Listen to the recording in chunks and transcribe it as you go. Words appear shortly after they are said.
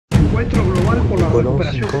Con un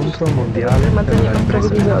incontro mondiale per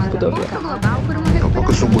la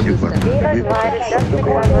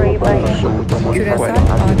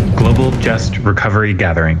Global Just Recovery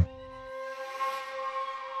Gathering.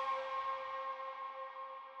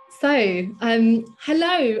 So,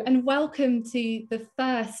 hello and welcome to the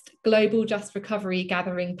first Global Just Recovery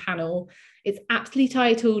Gathering panel. It's aptly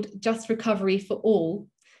titled Just Recovery for All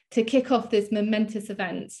to kick off this momentous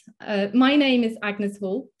event. My name is Agnes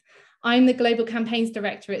Hall. I'm the Global Campaigns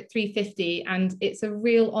Director at 350, and it's a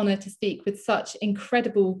real honour to speak with such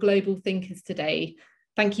incredible global thinkers today.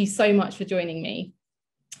 Thank you so much for joining me.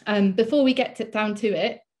 Before we get down to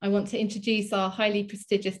it, I want to introduce our highly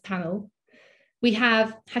prestigious panel. We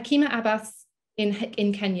have Hakima Abbas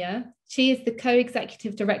in Kenya. She is the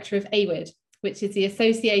co-executive director of AWID, which is the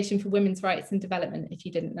Association for Women's Rights and Development, if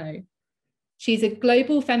you didn't know. She's a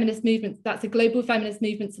global feminist movement, that's a global feminist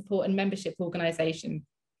movement support and membership organisation.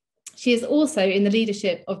 She is also in the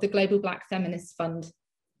leadership of the Global Black Feminist Fund.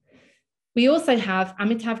 We also have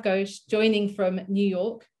Amitav Ghosh joining from New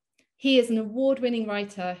York. He is an award-winning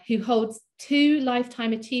writer who holds 2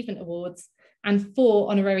 Lifetime Achievement Awards and 4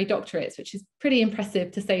 honorary doctorates, which is pretty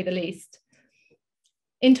impressive to say the least.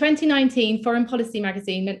 In 2019, Foreign Policy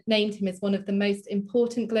magazine named him as one of the most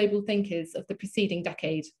important global thinkers of the preceding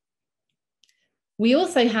decade. We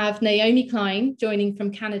also have Naomi Klein joining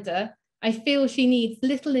from Canada. I feel she needs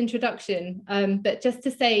little introduction, but just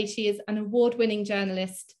to say she is an award-winning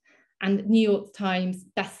journalist and New York Times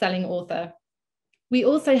best-selling author. We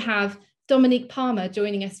also have Dominique Palmer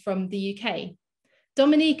joining us from the UK.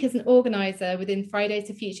 Dominique is an organiser within Fridays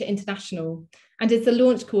for Future International and is the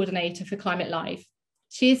launch coordinator for Climate Live.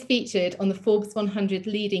 She is featured on the Forbes 100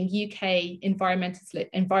 leading UK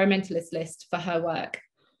environmentalist list for her work.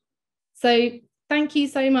 So thank you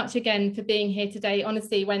so much again for being here today.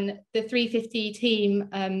 Honestly, when the 350 team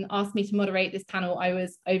asked me to moderate this panel, I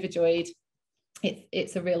was overjoyed.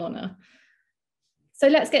 It's a real honour. So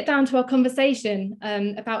let's get down to our conversation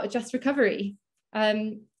about a just recovery.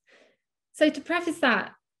 So to preface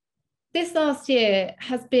that, this last year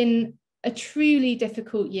has been a truly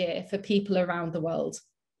difficult year for people around the world.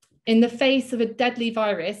 In the face of a deadly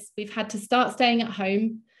virus, we've had to start staying at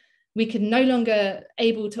home. We could no longer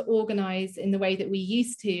able to organise in the way that we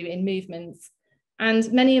used to in movements, and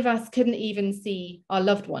many of us couldn't even see our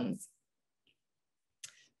loved ones.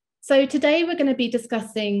 So today we're going to be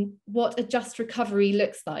discussing what a just recovery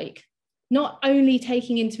looks like, not only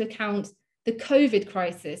taking into account the COVID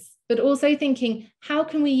crisis, but also thinking, how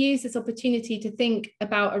can we use this opportunity to think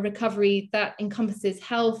about a recovery that encompasses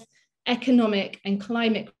health, economic and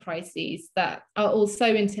climate crises that are all so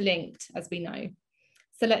interlinked, as we know.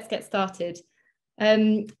 So let's get started.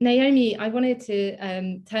 Naomi, I wanted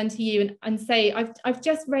to turn to you and say, I've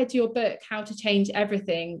just read your book, How to Change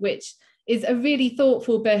Everything, which is a really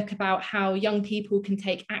thoughtful book about how young people can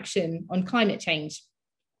take action on climate change.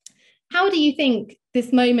 How do you think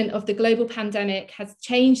this moment of the global pandemic has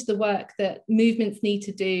changed the work that movements need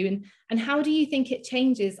to do? And how do you think it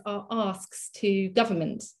changes our asks to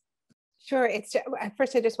government? Sure.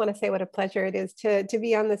 First, I just want to say what a pleasure it is to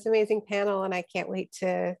be on this amazing panel. And I can't wait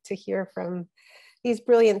to hear from these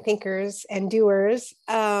brilliant thinkers and doers.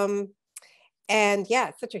 And yeah,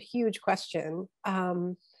 it's such a huge question.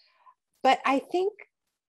 But I think,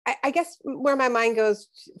 I guess where my mind goes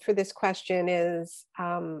for this question is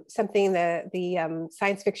something that the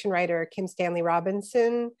science fiction writer Kim Stanley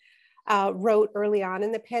Robinson wrote early on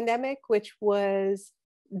in the pandemic, which was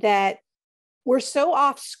that we're so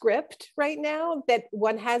off script right now that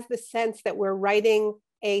one has the sense that we're writing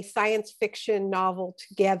a science fiction novel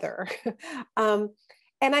together. And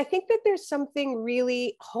I think that there's something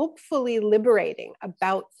really hopefully liberating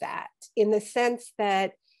about that, in the sense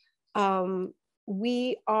that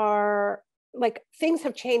we are, like, things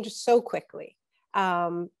have changed so quickly,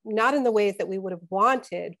 not in the ways that we would have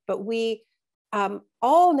wanted, but we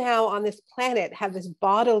all now on this planet have this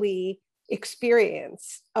bodily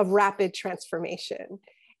experience of rapid transformation.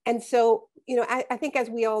 And so, you know, I think, as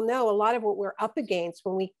we all know, a lot of what we're up against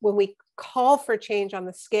when we call for change on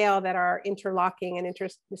the scale that our interlocking and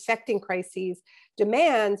intersecting crises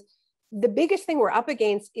demand, the biggest thing we're up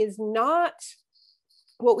against is not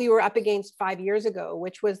what we were up against 5 years ago,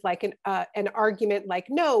 which was like an argument like,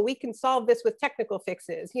 no, we can solve this with technical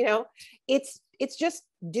fixes. You know, it's just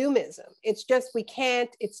doomism. It's just, we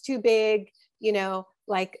can't, it's too big, you know,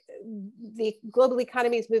 like the global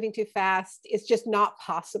economy is moving too fast. It's just not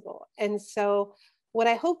possible. And so what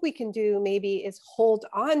I hope we can do maybe is hold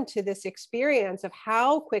on to this experience of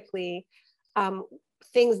how quickly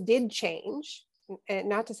things did change, and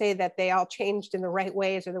not to say that they all changed in the right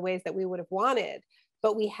ways or the ways that we would have wanted,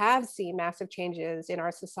 but we have seen massive changes in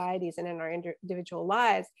our societies and in our individual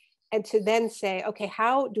lives. And to then say, okay,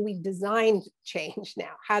 how do we design change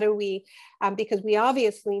now? How do we, because we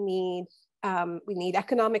obviously need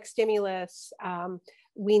economic stimulus,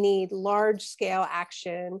 we need large scale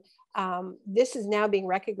action. This is now being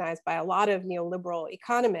recognized by a lot of neoliberal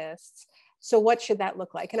economists. So what should that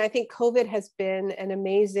look like? And I think COVID has been an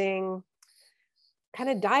amazing kind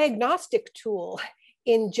of diagnostic tool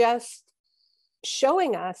in just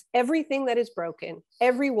showing us everything that is broken,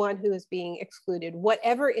 everyone who is being excluded,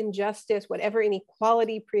 whatever injustice, whatever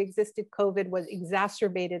inequality pre-existed COVID was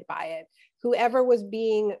exacerbated by it. Whoever was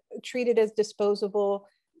being treated as disposable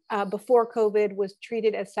before COVID was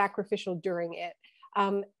treated as sacrificial during it.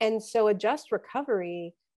 And so a just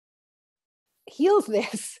recovery heals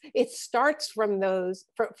this. It starts from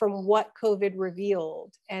from what COVID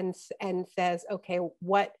revealed and says, okay,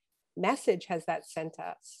 what message has that sent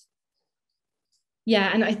us?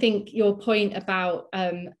 Yeah, and I think your point about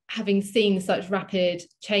having seen such rapid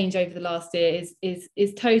change over the last year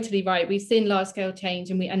is totally right. We've seen large scale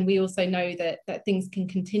change, and we also know that things can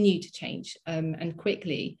continue to change and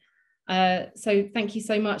quickly. So thank you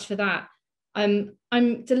so much for that.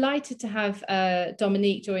 I'm delighted to have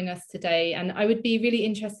Dominique join us today, and I would be really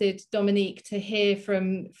interested, Dominique, to hear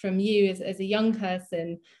from you as a young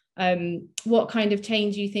person, what kind of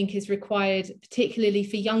change you think is required, particularly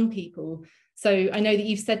for young people. So I know that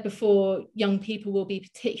you've said before, young people will be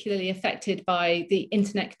particularly affected by the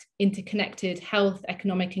interconnected health,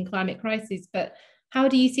 economic and climate crises, but how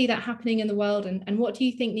do you see that happening in the world, and what do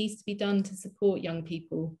you think needs to be done to support young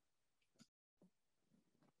people?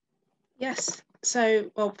 Yes,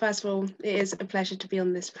 so, well, first of all, it is a pleasure to be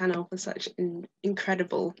on this panel with such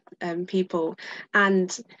incredible people.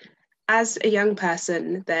 And as a young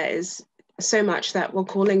person, there is so much that we're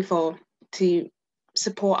calling for to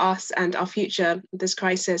support us and our future, this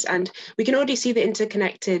crisis. And we can already see the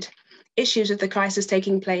interconnected issues of the crisis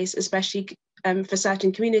taking place, especially for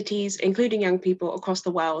certain communities, including young people across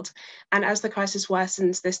the world. And as the crisis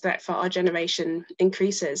worsens, this threat for our generation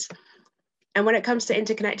increases. And when it comes to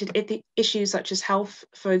interconnected issues such as health,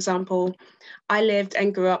 for example, I lived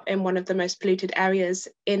and grew up in one of the most polluted areas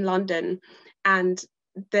in London, and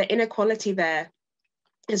the inequality there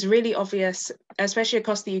is really obvious, especially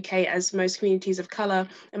across the UK, as most communities of colour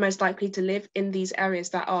are most likely to live in these areas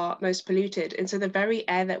that are most polluted. And so the very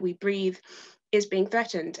air that we breathe is being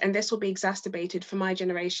threatened, and this will be exacerbated for my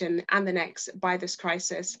generation and the next by this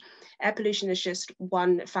crisis. Air pollution is just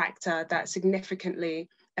one factor that significantly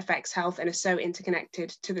affects health and is so interconnected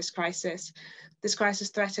to this crisis. This crisis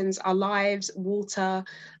threatens our lives, water,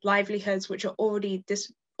 livelihoods, which are already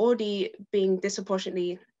being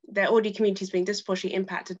disproportionately, there are already communities being disproportionately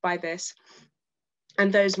impacted by this,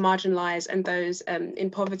 and those marginalized and those in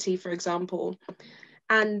poverty, for example.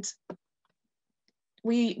 And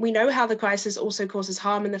we know how the crisis also causes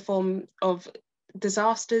harm in the form of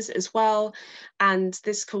disasters as well, and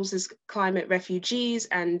this causes climate refugees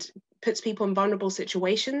and puts people in vulnerable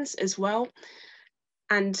situations as well,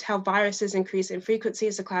 and how viruses increase in frequency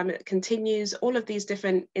as the climate continues. All of these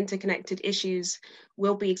different interconnected issues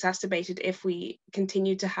will be exacerbated if we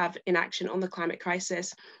continue to have inaction on the climate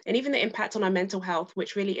crisis. And even the impact on our mental health,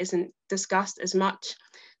 which really isn't discussed as much.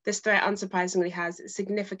 This threat, unsurprisingly, has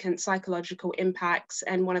significant psychological impacts,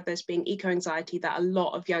 and one of those being eco-anxiety that a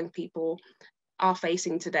lot of young people are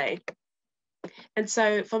facing today. And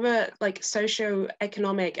so from a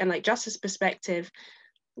socio-economic and justice perspective,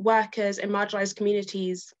 workers and marginalized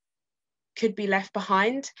communities could be left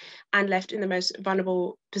behind and left in the most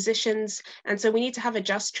vulnerable positions. And so we need to have a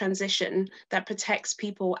just transition that protects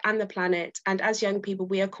people and the planet. And as young people,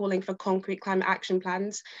 we are calling for concrete climate action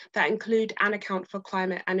plans that include and account for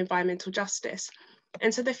climate and environmental justice.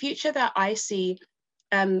 And so the future that I see,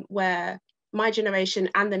 where my generation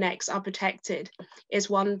and the next are protected, is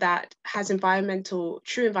one that has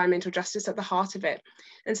true environmental justice at the heart of it.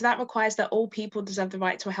 And so that requires that all people deserve the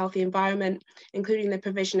right to a healthy environment, including the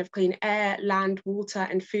provision of clean air, land, water,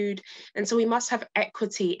 and food. And so we must have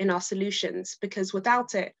equity in our solutions, because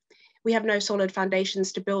without it, we have no solid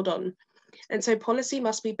foundations to build on. And so policy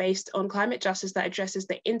must be based on climate justice that addresses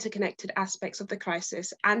the interconnected aspects of the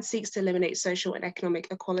crisis and seeks to eliminate social and economic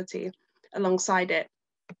equality alongside it.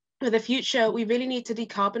 For the future, we really need to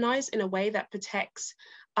decarbonize in a way that protects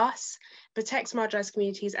us, protects marginalized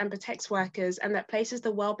communities, and protects workers, and that places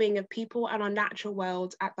the well-being of people and our natural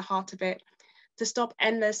world at the heart of it. To stop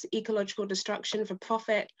endless ecological destruction for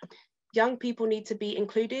profit, young people need to be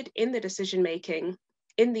included in the decision-making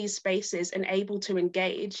in these spaces and able to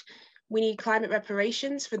engage. We need climate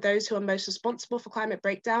reparations for those who are most responsible for climate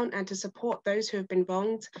breakdown and to support those who have been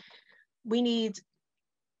wronged. We need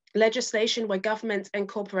legislation where governments and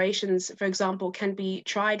corporations, for example, can be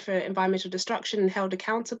tried for environmental destruction and held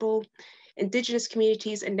accountable. Indigenous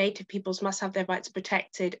communities and Native peoples must have their rights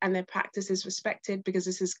protected and their practices respected, because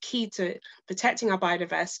this is key to protecting our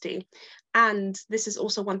biodiversity. And this is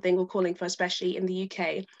also one thing we're calling for, especially in the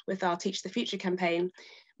UK with our Teach the Future campaign.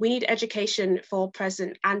 We need education for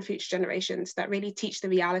present and future generations that really teach the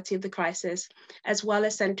reality of the crisis, as well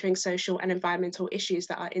as centering social and environmental issues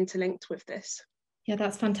that are interlinked with this. Yeah,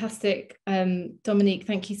 that's fantastic. Dominique,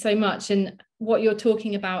 thank you so much. And what you're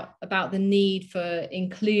talking about the need for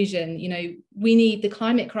inclusion, you know, the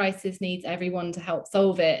climate crisis needs everyone to help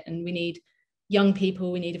solve it. And we need young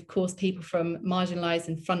people, we need, of course, people from marginalized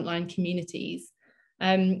and frontline communities.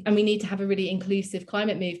 And we need to have a really inclusive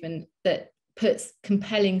climate movement that puts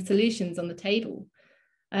compelling solutions on the table.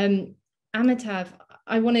 Amitav,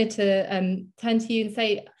 I wanted to turn to you and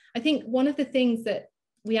say, I think one of the things that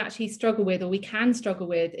we actually struggle with, or we can struggle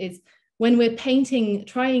with, is when we're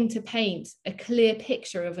trying to paint a clear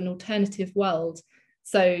picture of an alternative world,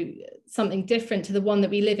 so something different to the one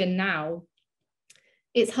that we live in now,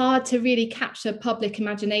 it's hard to really capture public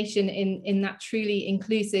imagination in that truly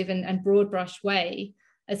inclusive and broad brush way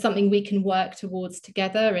as something we can work towards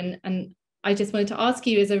together. And I just wanted to ask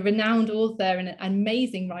you, as a renowned author and an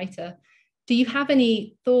amazing writer, do you have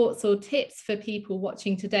any thoughts or tips for people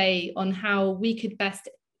watching today on how we could best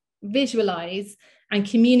visualize and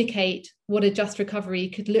communicate what a just recovery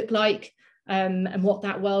could look like, and what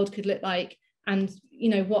that world could look like, and, you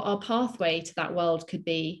know, what our pathway to that world could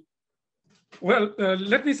be? Well,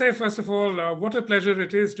 let me say, first of all, what a pleasure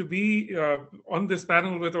it is to be on this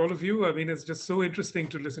panel with all of you. I mean, it's just so interesting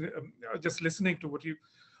to listen, just listening to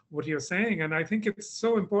what you're saying. And I think it's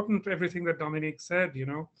so important, everything that Dominique said, you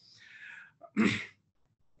know.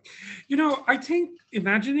 You know, I think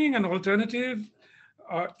imagining an alternative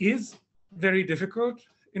is very difficult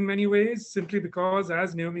in many ways, simply because,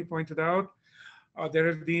 as Naomi pointed out, there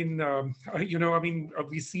have been, you know, I mean,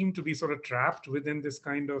 we seem to be sort of trapped within this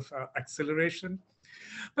kind of acceleration.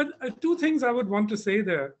 But two things I would want to say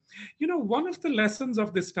there. You know, one of the lessons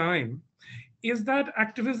of this time is that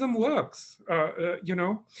activism works. You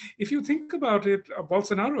know, if you think about it,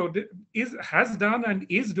 Bolsonaro has done and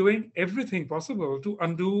is doing everything possible to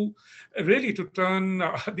undo, really to turn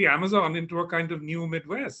the Amazon into a kind of new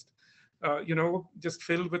Midwest, you know, just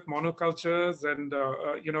filled with monocultures and,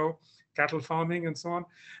 you know, cattle farming and so on.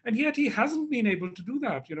 And yet he hasn't been able to do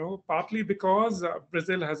that, you know, partly because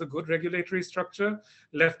Brazil has a good regulatory structure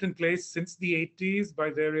left in place since the 80s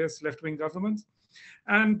by various left-wing governments,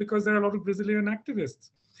 and because there are a lot of Brazilian activists.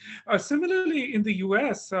 Similarly, in the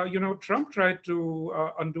US, you know, Trump tried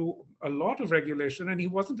to undo a lot of regulation, and he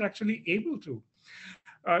wasn't actually able to.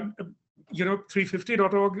 You know,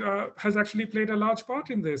 350.org has actually played a large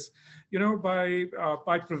part in this, you know,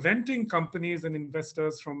 by preventing companies and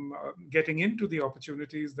investors from getting into the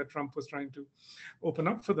opportunities that Trump was trying to open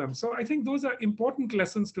up for them. So I think those are important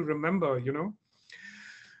lessons to remember, you know.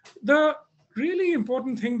 The really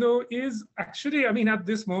important thing, though, is actually, I mean, at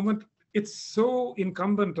this moment, it's so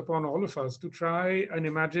incumbent upon all of us to try and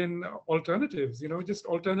imagine alternatives, you know, just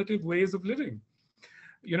alternative ways of living.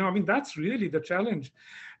 You know, I mean, that's really the challenge.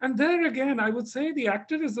 And there again, I would say the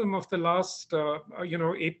activism of the last, you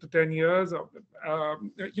know, 8 to 10 years,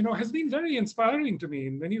 you know, has been very inspiring to me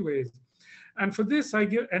in many ways. And for this, I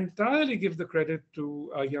entirely give the credit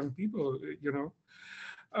to young people, you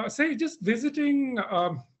know. Say, just visiting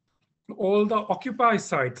all the Occupy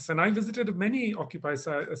sites, and I visited many Occupy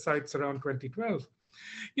sites around 2012.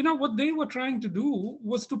 You know, what they were trying to do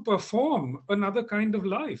was to perform another kind of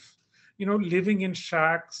life. You know, living in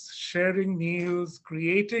shacks, sharing meals,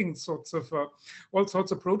 creating sorts of all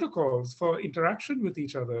sorts of protocols for interaction with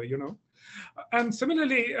each other, you know. And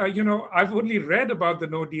similarly, you know, I've only read about the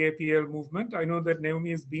No DAPL movement. I know that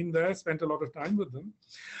Naomi has been there, spent a lot of time with them.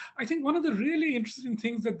 I think one of the really interesting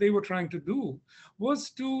things that they were trying to do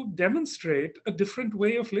was to demonstrate a different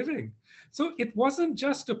way of living. So it wasn't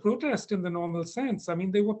just a protest in the normal sense. I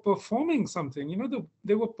mean, they were performing something, you know,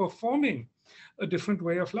 they were performing a different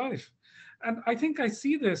way of life. And I think I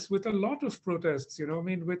see this with a lot of protests, you know, I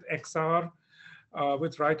mean, with XR,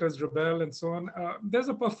 with Writers Rebel and so on. There's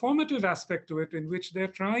a performative aspect to it in which they're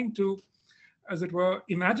trying to, as it were,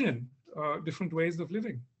 imagine different ways of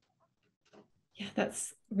living. Yeah,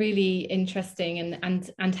 that's really interesting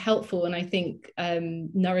and helpful, and I think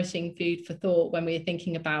nourishing food for thought when we're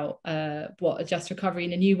thinking about what a just recovery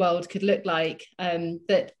in a new world could look like.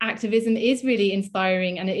 That activism is really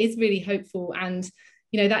inspiring and it is really hopeful, and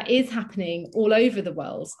you know that is happening all over the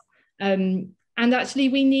world. And actually,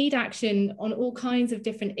 we need action on all kinds of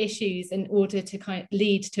different issues in order to kind of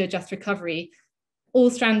lead to a just recovery. all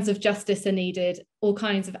strands of justice are needed, all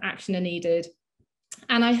kinds of action are needed.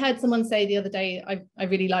 And I heard someone say the other day, I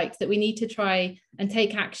really liked, that we need to try and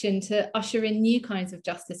take action to usher in new kinds of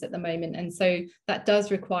justice at the moment. And so that does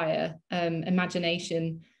require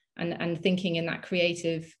imagination and thinking in that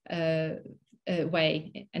creative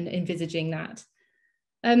way and envisaging that.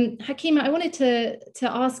 Hakima, I wanted to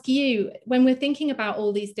ask you, when we're thinking about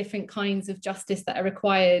all these different kinds of justice that are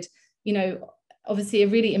required, you know, obviously a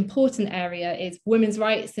really important area is women's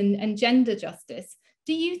rights and gender justice.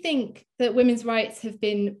 Do you think that women's rights have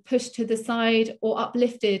been pushed to the side or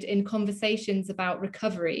uplifted in conversations about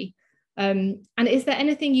recovery? And is there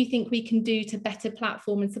anything you think we can do to better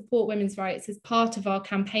platform and support women's rights as part of our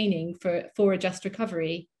campaigning for a just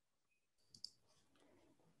recovery?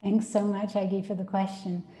 Thanks so much, Aggie, for the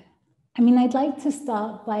question. I mean, I'd like to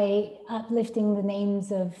start by uplifting the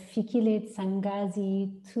names of Fikilet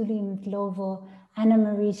Sangazi, Tulim Tlovo, Anna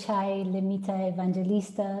Marie Chai, Lemita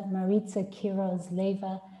Evangelista, Maritza Quiroz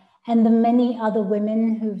Leva, and the many other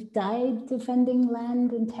women who've died defending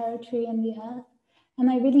land and territory and the earth. And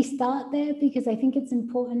I really start there because I think it's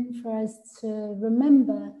important for us to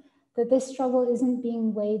remember that this struggle isn't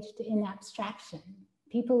being waged in abstraction.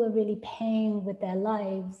 People are really paying with their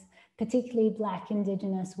lives, particularly Black,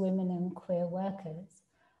 Indigenous women and queer workers.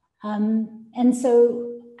 And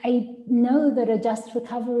so I know that a just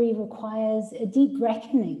recovery requires a deep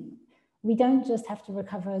reckoning. We don't just have to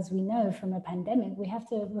recover, as we know, from a pandemic. We have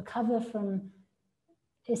to recover from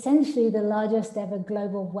essentially the largest ever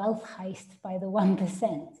global wealth heist by the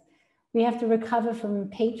 1%. We have to recover from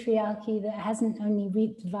patriarchy that hasn't only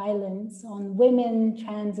wreaked violence on women,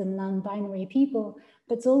 trans and non-binary people,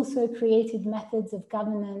 but it's also created methods of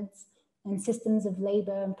governance and systems of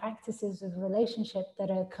labor and practices of relationship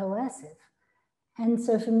that are coercive. And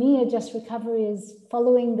so for me, a just recovery is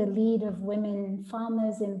following the lead of women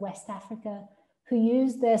farmers in West Africa who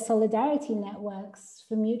used their solidarity networks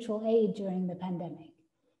for mutual aid during the pandemic,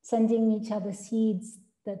 sending each other seeds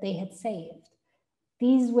that they had saved.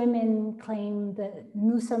 These women claim that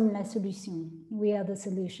nous sommes la solution, we are the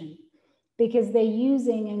solution, because they're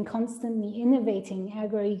using and constantly innovating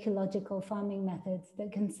agroecological farming methods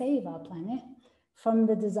that can save our planet from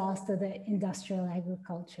the disaster that industrial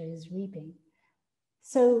agriculture is reaping.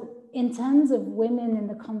 So in terms of women in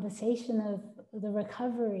the conversation of the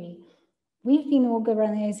recovery, we've been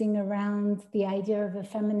organizing around the idea of a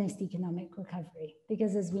feminist economic recovery,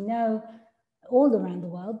 because as we know, all around the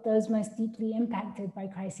world, those most deeply impacted by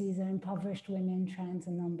crises are impoverished women, trans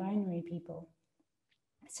and non-binary people.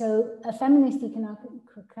 So a feminist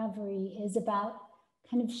economic recovery is about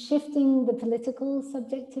kind of shifting the political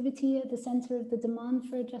subjectivity at the center of the demand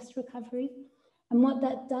for a just recovery. And what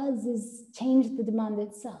that does is change the demand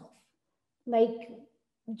itself. Like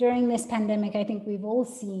during this pandemic, I think we've all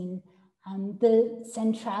seen the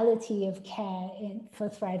centrality of care for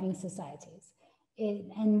thriving societies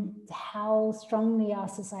and how strongly our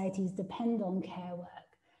societies depend on care work.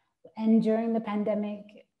 And during the pandemic,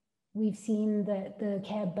 we've seen that the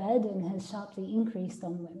care burden has sharply increased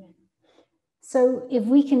on women. So if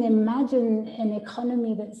we can imagine an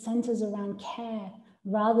economy that centers around care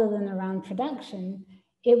rather than around production,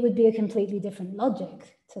 it would be a completely different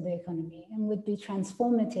logic to the economy and would be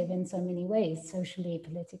transformative in so many ways, socially,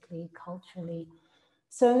 politically, culturally.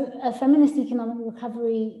 So a feminist economic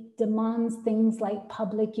recovery demands things like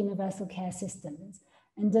public universal care systems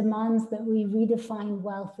and demands that we redefine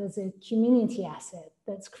wealth as a community asset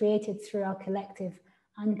that's created through our collective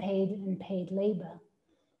unpaid and paid labor.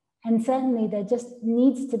 And certainly there just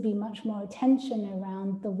needs to be much more attention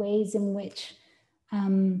around the ways in which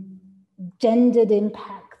gendered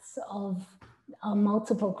impacts of our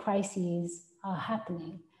multiple crises are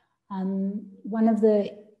happening. One of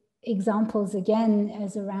the examples again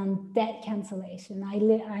is around debt cancellation. I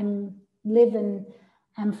live and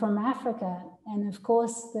am from Africa, and of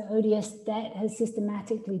course the odious debt has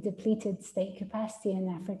systematically depleted state capacity in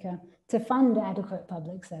Africa to fund adequate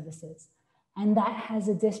public services. And that has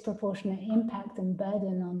a disproportionate impact and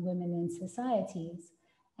burden on women in societies.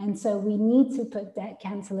 And so we need to put debt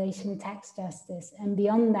cancellation, tax justice, and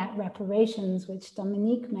beyond that, reparations, which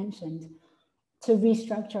Dominique mentioned, to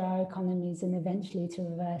restructure our economies and eventually to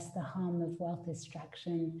reverse the harm of wealth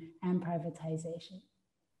extraction and privatization.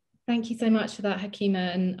 Thank you so much for that,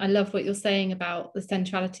 Hakima. And I love what you're saying about the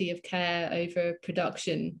centrality of care over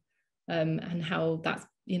production and how that's,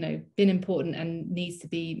 you know, been important and needs to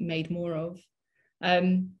be made more of.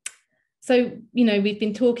 So, you know, we've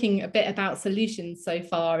been talking a bit about solutions so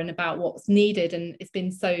far and about what's needed, and it's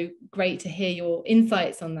been so great to hear your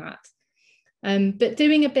insights on that. But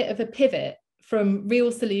doing a bit of a pivot from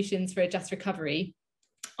real solutions for a just recovery,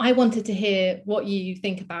 I wanted to hear what you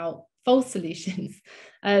think about false solutions.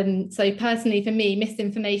 So personally, for me,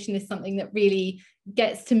 misinformation is something that really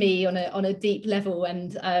gets to me on a deep level,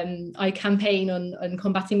 and I campaign on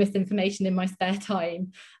combating misinformation in my spare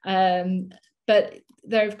time. But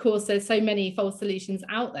there, of course, there's so many false solutions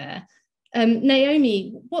out there.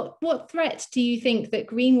 Naomi, what threat do you think that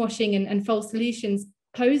greenwashing and false solutions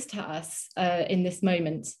pose to us in this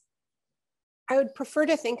moment? I would prefer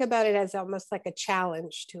to think about it as almost like a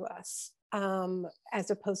challenge to us, as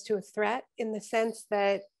opposed to a threat, in the sense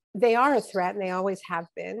that they are a threat and they always have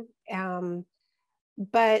been.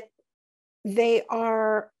 But they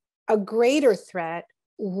are a greater threat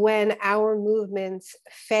when our movements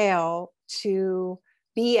fail to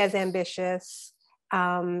be as ambitious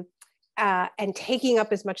and taking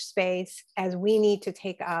up as much space as we need to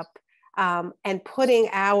take up, and putting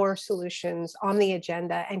our solutions on the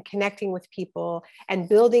agenda and connecting with people and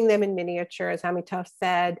building them in miniature, as Amitav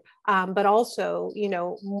said, but also, you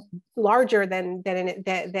know, larger than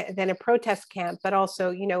a protest camp, but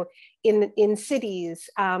also, you know, in cities,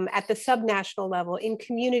 at the subnational level, in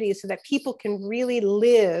communities, so that people can really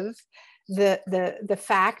live the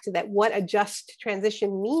fact that what a just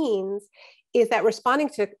transition means is that responding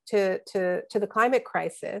to the climate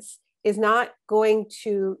crisis is not going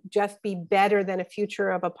to just be better than a future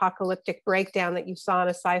of apocalyptic breakdown that you saw in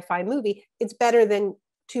a sci-fi movie. It's better than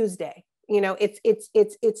Tuesday. You know,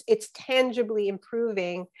 it's tangibly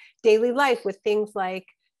improving daily life with things like,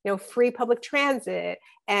 you know, free public transit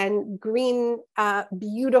and green,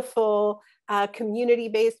 beautiful,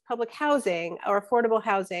 community-based public housing or affordable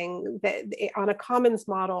housing that, on a commons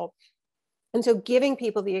model. And so giving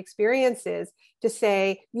people the experiences to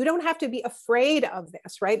say, you don't have to be afraid of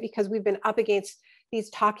this, right? Because we've been up against these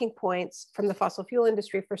talking points from the fossil fuel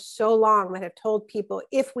industry for so long that have told people,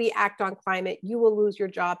 if we act on climate, you will lose your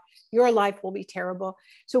job, your life will be terrible.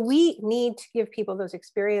 So we need to give people those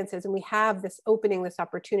experiences, and we have this opening, this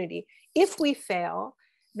opportunity. If we fail,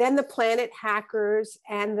 then the planet hackers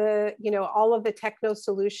and the, you know, all of the techno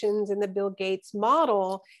solutions and the Bill Gates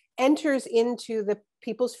model enters into the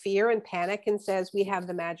people's fear and panic and says, we have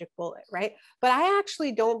the magic bullet, right? But I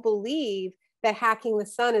actually don't believe that hacking the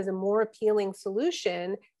sun is a more appealing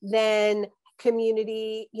solution than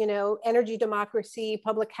community, you know, energy democracy,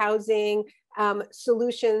 public housing,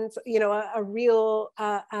 solutions, you know, a real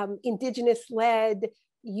indigenous-led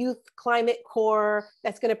youth climate core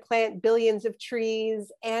that's going to plant billions of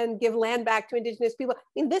trees and give land back to indigenous people. I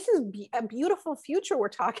mean, this is a beautiful future we're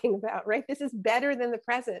talking about, right? This is better than the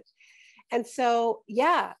present. And so,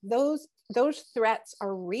 yeah, those threats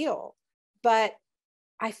are real, but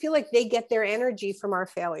I feel like they get their energy from our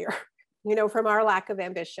failure, you know, from our lack of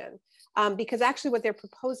ambition, because actually what they're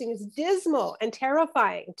proposing is dismal and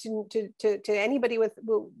terrifying to anybody with,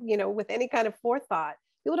 you know, with any kind of forethought.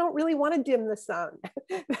 People don't really want to dim the sun.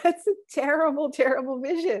 That's a terrible, terrible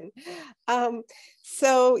vision.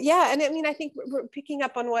 So yeah, and I mean, I think we're picking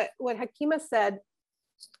up on what Hakima said.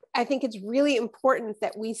 I think it's really important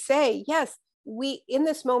that we say, yes, we, in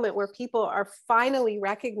this moment where people are finally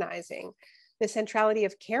recognizing the centrality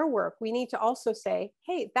of care work, we need to also say,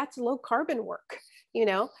 hey, that's low carbon work. You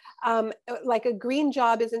know, like a green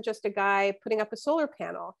job isn't just a guy putting up a solar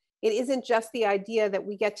panel. It isn't just the idea that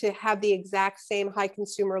we get to have the exact same high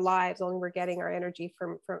consumer lives, only we're getting our energy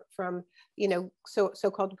from you know,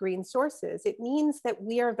 so-called green sources. It means that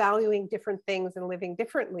we are valuing different things and living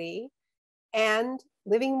differently and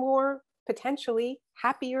living more potentially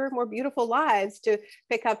happier, more beautiful lives. To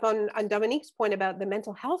pick up on Dominique's point about the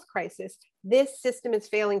mental health crisis, this system is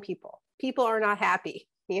failing people. People are not happy,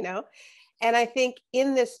 you know? And I think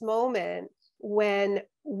in this moment, when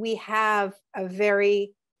we have a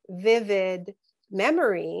very vivid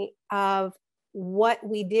memory of what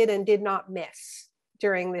we did and did not miss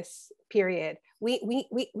during this period, we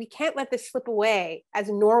can't let this slip away as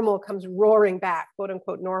normal comes roaring back, quote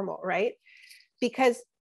unquote normal, right? Because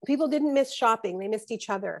people didn't miss shopping, they missed each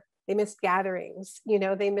other, they missed gatherings, you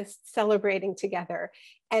know, they missed celebrating together.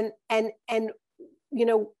 And you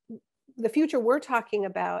know, the future we're talking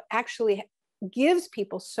about actually gives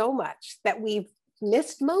people so much that we've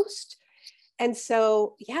missed most. And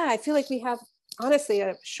so, yeah, I feel like we have honestly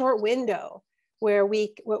a short window where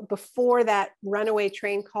before that runaway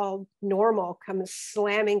train called normal comes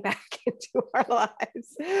slamming back into our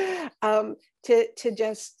lives, to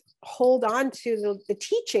just hold on to the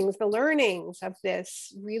teachings, the learnings of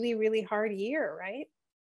this really, really hard year, right?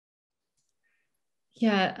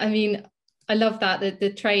 Yeah, I mean, I love that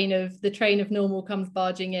the train of normal comes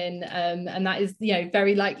barging in, and that is, you know,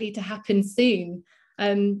 very likely to happen soon.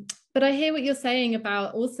 But I hear what you're saying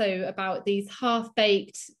about also about these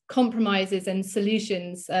half-baked compromises and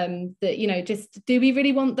solutions that, you know, just, do we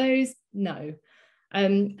really want those? No.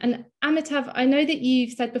 And Amitav, I know that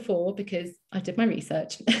you've said before, because I did my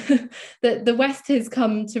research, that the West has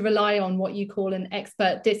come to rely on what you call an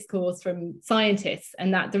expert discourse from scientists,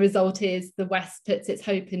 and that the result is the West puts its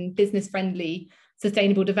hope in business-friendly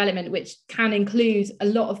sustainable development, which can include a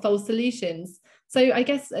lot of false solutions. So I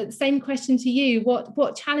guess same question to you,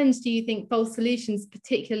 what challenge do you think false solutions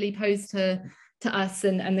particularly pose to us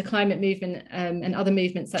and the climate movement and other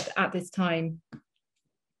movements at this time?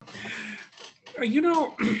 You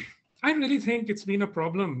know, I really think it's been a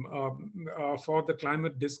problem for the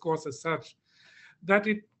climate discourse as such, that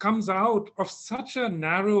it comes out of such a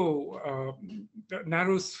narrow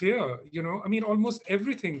sphere. You know, I mean, almost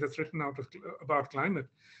everything that's written about climate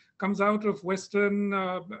comes out of Western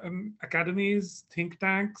academies, think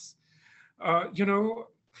tanks. You know,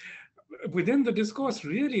 within the discourse,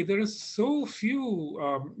 really, there is so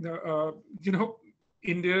few, you know,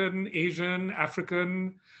 Indian, Asian,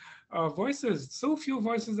 African voices, so few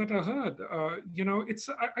voices that are heard. You know,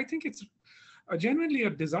 I think it's genuinely a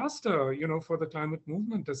disaster, you know, for the climate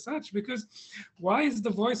movement as such, because why is the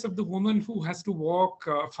voice of the woman who has to walk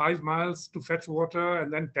 5 miles to fetch water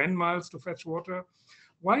and then 10 miles to fetch water,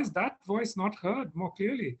 why is that voice not heard more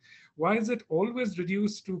clearly? Why is it always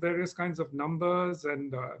reduced to various kinds of numbers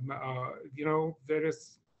and, you know,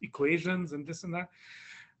 various equations and this and that?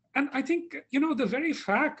 And I think, you know, the very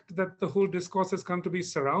fact that the whole discourse has come to be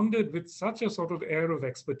surrounded with such a sort of air of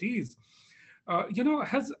expertise, you know,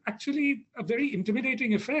 has actually a very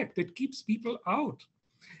intimidating effect. It keeps people out.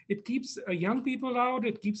 It keeps young people out.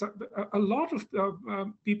 It keeps a lot of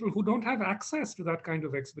people who don't have access to that kind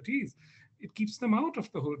of expertise. It keeps them out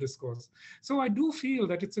of the whole discourse. So I do feel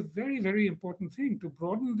that it's a very, very important thing to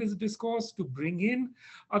broaden this discourse, to bring in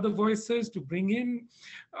other voices, to bring in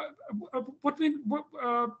a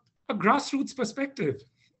grassroots perspective.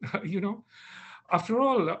 You know, after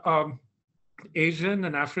all, Asian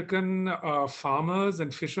and African farmers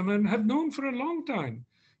and fishermen have known for a long time,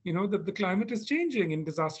 you know, that the climate is changing in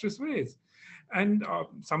disastrous ways. And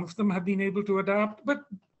some of them have been able to adapt, but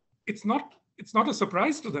it's not a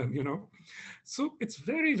surprise to them, you know. So it's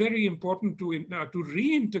very, very important to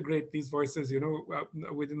reintegrate these voices, you know,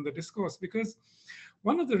 within the discourse, because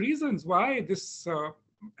one of the reasons why this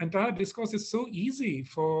entire discourse is so easy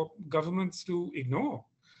for governments to ignore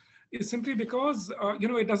is simply because, you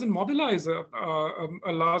know, it doesn't mobilize a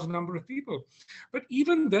large number of people. But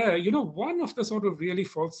even there, you know, one of the sort of really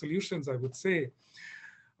false solutions, I would say,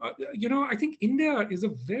 you know, I think India is a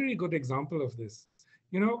very good example of this,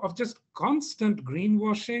 you know, of just constant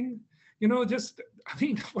greenwashing, you know, just, I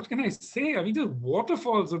mean, what can I say? I mean, the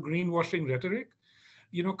waterfalls of greenwashing rhetoric,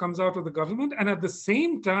 you know, comes out of the government. And at the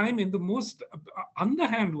same time, in the most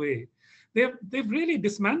underhand way, they've really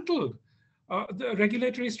dismantled the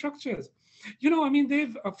regulatory structures. You know, I mean,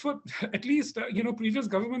 they've, for at least, you know, previous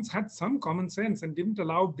governments had some common sense and didn't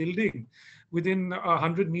allow building within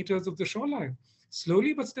 100 meters of the shoreline.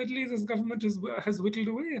 Slowly but steadily, this government has whittled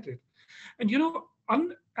away at it. And, you know,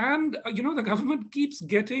 you know, the government keeps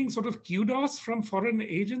getting sort of kudos from foreign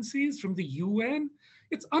agencies, from the UN.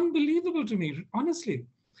 It's unbelievable to me, honestly.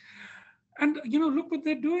 And, you know, look what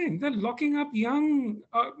they're doing. They're locking up young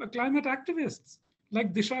climate activists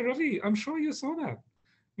like Disha Ravi. I'm sure you saw that,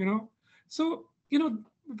 you know. So, you know,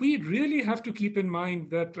 we really have to keep in mind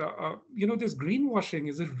that, you know, this greenwashing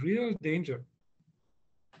is a real danger.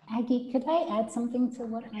 Aggie, could I add something to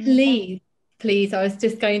what Anna said? Please. I was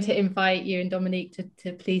just going to invite you and Dominique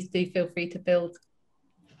to please do feel free to build.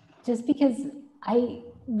 Just because I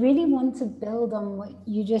really want to build on what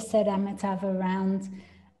you just said, Amitav, around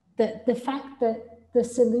the fact that the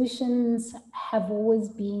solutions have always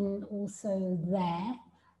been also there,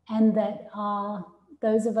 and that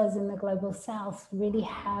those of us in the Global South really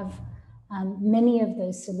have many of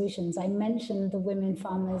those solutions. I mentioned the women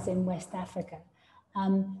farmers in West Africa.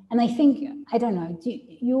 And I think, I don't know,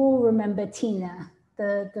 you all remember Tina,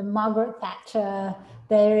 the Margaret Thatcher,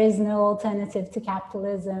 there is no alternative to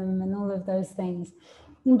capitalism and all of those things.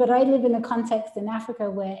 But I live in a context in Africa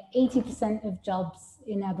where 80% of jobs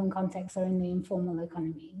in urban contexts are in the informal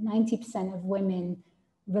economy. 90% of women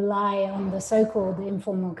rely on the so-called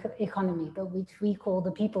informal economy, but which we call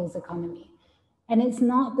the people's economy. And it's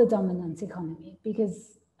not the dominant economy,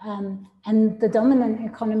 because and the dominant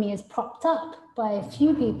economy is propped up by a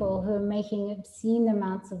few people who are making obscene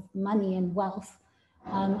amounts of money and wealth,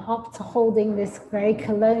 up to holding this very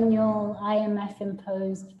colonial,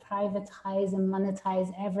 IMF-imposed, privatize and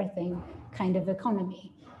monetize everything kind of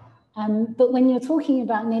economy. But when you're talking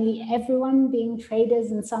about nearly everyone being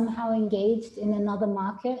traders and somehow engaged in another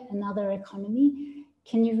market, another economy,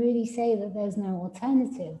 can you really say that there's no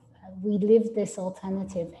alternative? We live this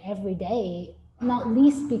alternative every day, not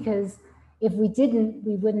least because if we didn't,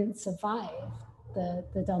 we wouldn't survive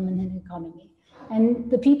the dominant economy. And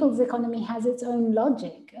the people's economy has its own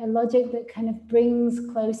logic, a logic that kind of brings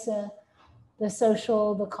closer the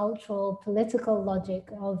social, the cultural, political logic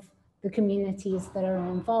of the communities that are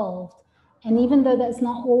involved. And even though that's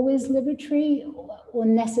not always liberatory or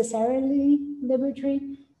necessarily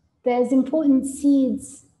liberatory, there's important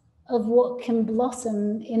seeds of what can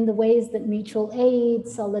blossom in the ways that mutual aid,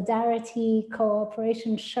 solidarity,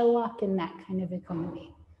 cooperation show up in that kind of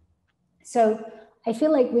economy. So I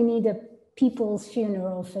feel like we need a people's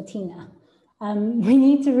funeral for Tina. We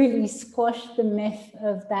need to really squash the myth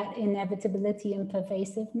of that inevitability and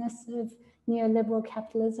pervasiveness of neoliberal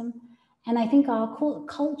capitalism. And I think our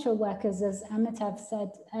culture workers, as Amitav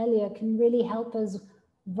said earlier, can really help us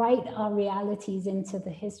write our realities into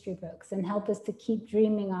the history books and help us to keep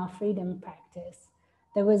dreaming our freedom practice.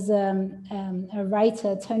 There was a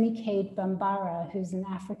writer, Tony Cade Bambara, who's an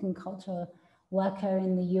African culture worker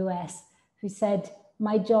in the US, who said,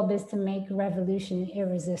 "My job is to make revolution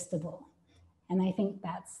irresistible." And I think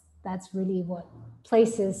that's really what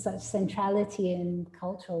places such centrality in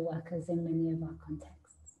cultural workers in many of our contexts.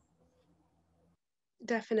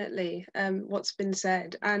 Definitely, what's been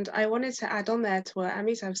said. And I wanted to add on there to what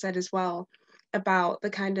Amitav said as well about the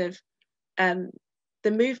kind of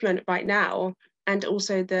the movement right now, and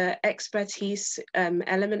also the expertise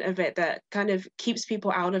element of it that kind of keeps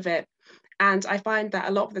people out of it. And I find that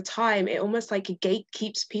a lot of the time, it almost like a gate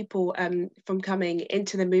keeps people from coming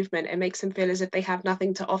into the movement and makes them feel as if they have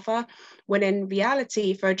nothing to offer, when in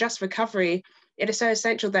reality, for a just recovery, it is so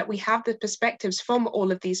essential that we have the perspectives from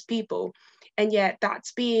all of these people. And yet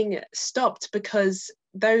that's being stopped because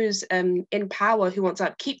those in power who want to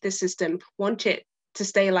upkeep this system want it to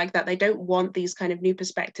stay like that. They don't want these kind of new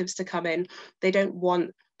perspectives to come in. They don't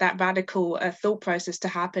want that radical thought process to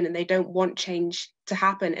happen, and they don't want change to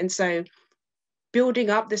happen. And so building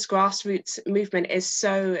up this grassroots movement is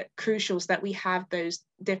so crucial, so that we have those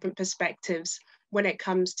different perspectives when it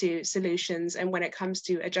comes to solutions and when it comes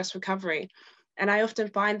to a just recovery. And I often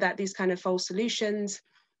find that these kind of false solutions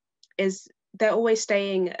they're always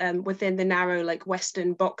staying within the narrow, like,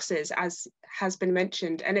 Western boxes, as has been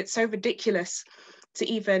mentioned. And it's so ridiculous to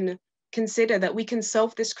even consider that we can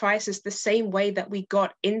solve this crisis the same way that we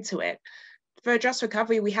got into it. For a just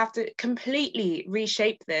recovery, we have to completely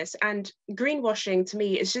reshape this. And greenwashing, to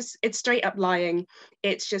me, is it's straight up lying.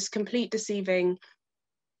 It's just complete deceiving.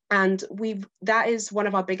 And that is one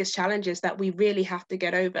of our biggest challenges that we really have to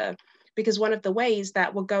get over. Because one of the ways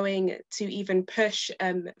that we're going to even push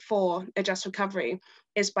for a just recovery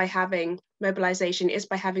is by having mobilization, is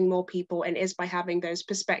by having more people, and is by having those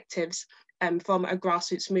perspectives from a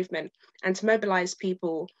grassroots movement. And to mobilize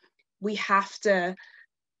people, we have to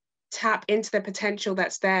tap into the potential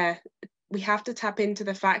that's there. We have to tap into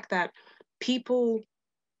the fact that people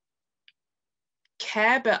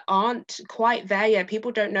care but aren't quite there yet.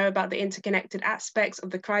 People don't know about the interconnected aspects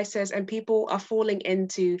of the crisis, and people are falling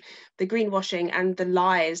into the greenwashing and the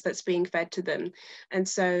lies that's being fed to them. And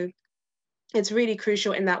so it's really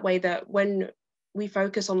crucial in that way that when we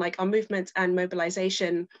focus on, like, our movements and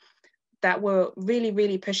mobilization, that we're really,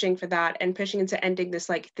 really pushing for that and pushing into ending this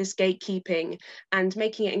gatekeeping and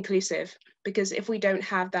making it inclusive. Because if we don't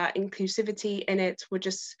have that inclusivity in it, we're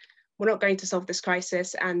not going to solve this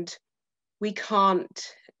crisis. And we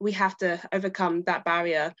have to overcome that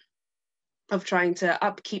barrier of trying to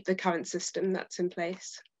upkeep the current system that's in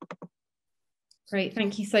place. Great,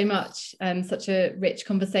 thank you so much. Such a rich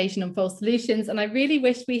conversation on false solutions, and I really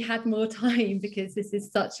wish we had more time, because this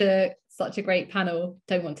is such a great panel.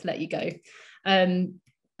 Don't want to let you go,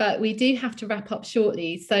 but we do have to wrap up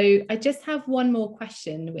shortly. So I just have one more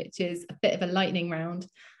question, which is a bit of a lightning round.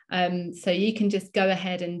 So you can just go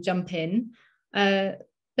ahead and jump in.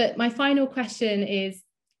 But my final question is,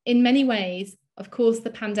 in many ways, of course, the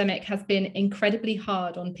pandemic has been incredibly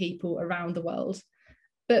hard on people around the world.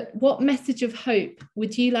 But what message of hope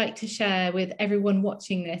would you like to share with everyone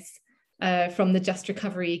watching this from the Just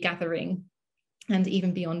Recovery gathering, and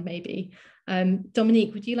even beyond, maybe?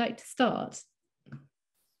 Dominique, would you like to start?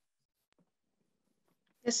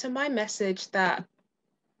 Yeah, so my message that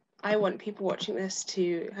I want people watching this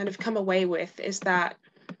to kind of come away with is that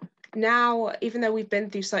now, even though we've been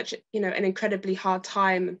through such, an incredibly hard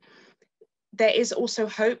time, there is also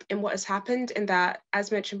hope in what has happened, in that,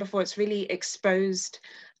 as mentioned before, it's really exposed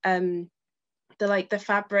the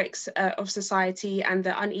fabrics of society and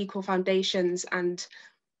the unequal foundations and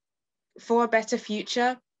for a better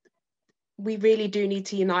future, we really do need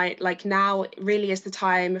to unite. Like, now really is the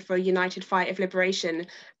time for a united fight of liberation,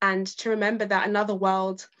 and to remember that another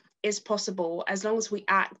world is possible as long as we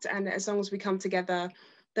act and as long as we come together.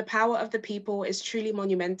 The power of the people is truly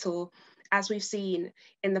monumental, as we've seen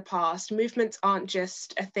in the past. Movements aren't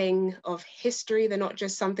just a thing of history. They're not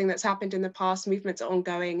just something that's happened in the past. Movements are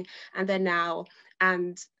ongoing, and they're now.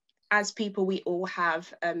 And as people, we all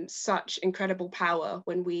have such incredible power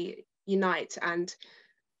when we unite and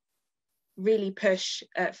really push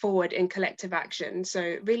forward in collective action.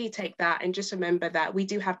 So really take that and just remember that we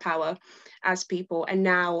do have power as people, and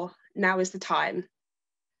now is the time.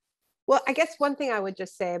 Well, I guess one thing I would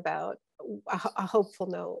just say about a hopeful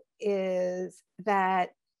note is that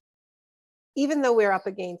even though we're up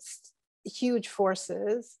against huge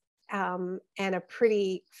forces and a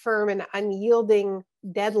pretty firm and unyielding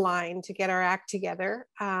deadline to get our act together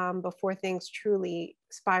before things truly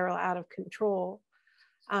spiral out of control,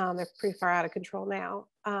 they're pretty far out of control now,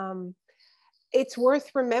 it's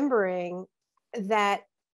worth remembering that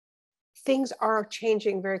things are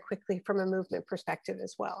changing very quickly from a movement perspective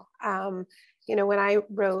as well. You know, when I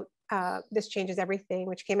wrote This Changes Everything,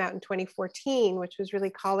 which came out in 2014, which was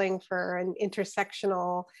really calling for an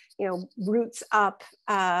intersectional, you know, roots up,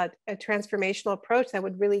 a transformational approach that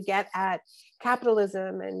would really get at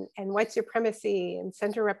capitalism and white supremacy and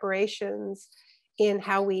center reparations in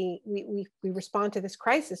how we respond to this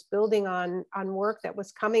crisis, building on work that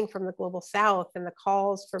was coming from the global South and the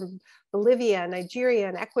calls from Bolivia, Nigeria,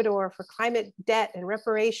 and Ecuador for climate debt and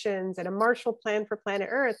reparations and a Marshall Plan for planet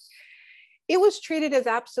Earth. It was treated as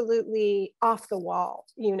absolutely off the wall,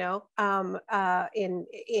 you know,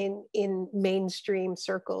 in mainstream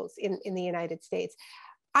circles in the United States.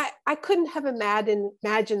 I couldn't have imagined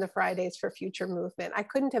the Fridays for Future movement. I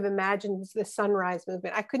couldn't have imagined the Sunrise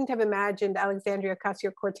movement. I couldn't have imagined Alexandria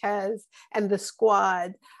Ocasio-Cortez and the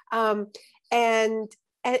Squad, or even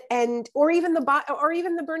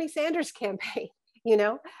the Bernie Sanders campaign. You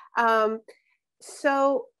know,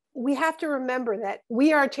 so we have to remember that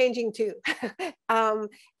we are changing too,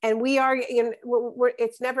 and we are.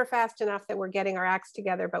 It's never fast enough that we're getting our acts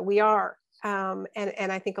together, but we are. And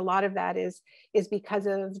I think a lot of that is because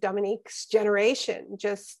of Dominique's generation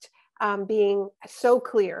just being so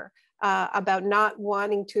clear about not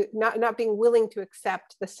being willing to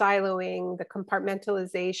accept the siloing, the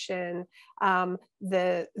compartmentalization,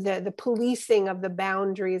 the policing of the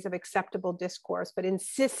boundaries of acceptable discourse, but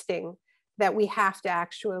insisting that we have to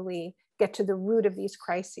actually get to the root of these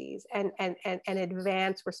crises and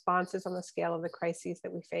advance responses on the scale of the crises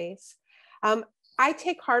that we face. I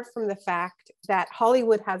take heart from the fact that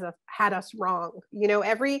Hollywood had us wrong. You know,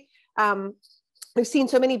 we've seen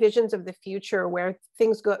so many visions of the future where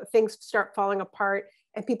things start falling apart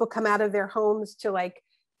and people come out of their homes to like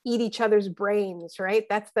eat each other's brains, right?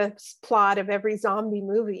 That's the plot of every zombie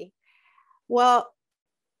movie. Well,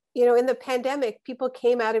 you know, in the pandemic, people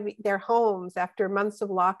came out of their homes after months of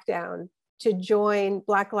lockdown to join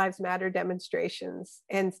Black Lives Matter demonstrations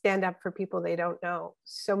and stand up for people they don't know.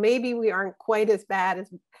 So maybe we aren't quite as bad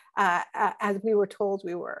as we were told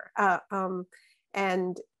we were,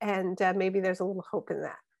 and maybe there's a little hope in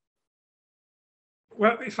that.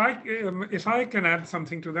 Well, if I can add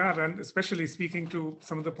something to that, and especially speaking to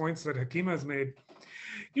some of the points that Hakima has made,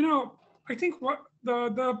 you know, I think what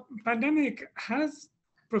the pandemic has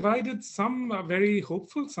provided some very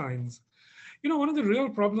hopeful signs. You know, one of the real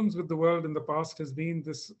problems with the world in the past has been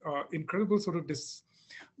this incredible sort of this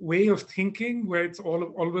way of thinking where it's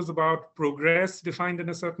always about progress defined in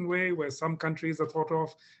a certain way, where some countries are thought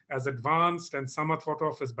of as advanced and some are thought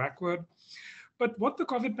of as backward. But what the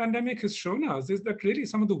COVID pandemic has shown us is that really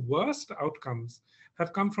some of the worst outcomes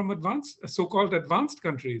have come from so-called advanced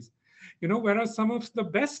countries, you know, whereas some of the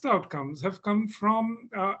best outcomes have come from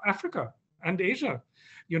Africa and Asia.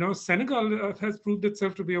 You know, Senegal has proved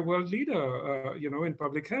itself to be a world leader, you know, in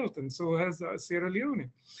public health, and so has Sierra Leone.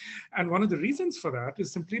 And one of the reasons for that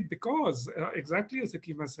is simply because, exactly as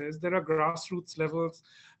Hakima says, there are grassroots levels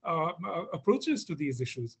approaches to these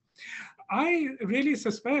issues. I really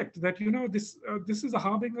suspect that, you know, this is a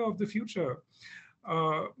harbinger of the future.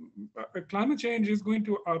 Climate change is going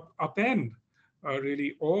to upend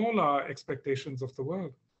really all our expectations of the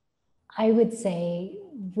world. I would say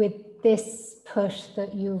with this push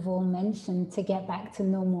that you've all mentioned to get back to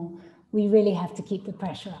normal, we really have to keep the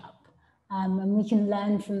pressure up. And we can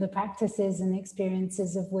learn from the practices and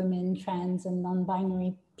experiences of women, trans and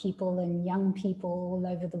non-binary people and young people all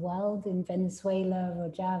over the world, in Venezuela,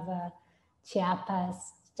 Rojava, Chiapas,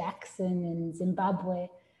 Jackson and Zimbabwe.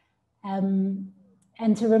 And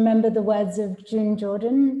and to remember the words of June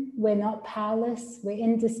Jordan, we're not powerless, we're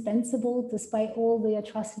indispensable despite all the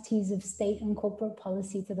atrocities of state and corporate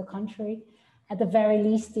policy to the contrary. At the very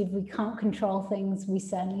least, if we can't control things, we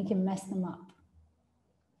certainly can mess them up.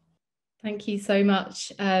 Thank you so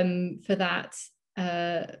much for that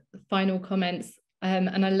final comments.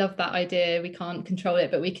 And I love that idea. We can't control it,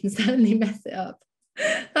 but we can certainly mess it up.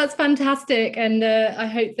 That's fantastic. And I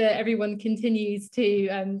hope that everyone continues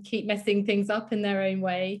to keep messing things up in their own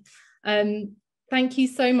way. Thank you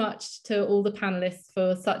so much to all the panelists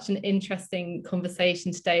for such an interesting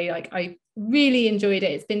conversation today. Like, I really enjoyed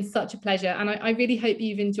it. It's been such a pleasure. And I really hope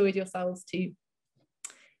you've enjoyed yourselves too.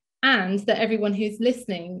 And that everyone who's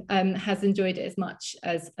listening has enjoyed it as much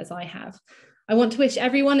as I have. I want to wish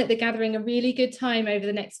everyone at the gathering a really good time over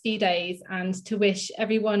the next few days, and to wish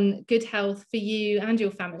everyone good health for you and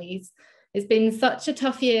your families. It's been such a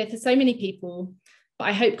tough year for so many people, but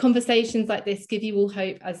I hope conversations like this give you all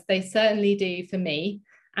hope, as they certainly do for me,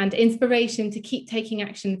 and inspiration to keep taking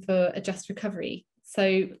action for a just recovery.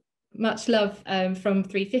 So much love from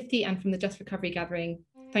 350 and from the Just Recovery Gathering.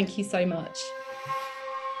 Thank you so much.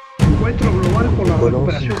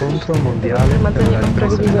 Incontro mondiale per la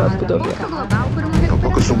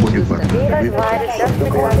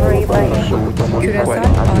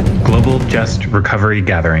Global Just Recovery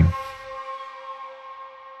Gathering.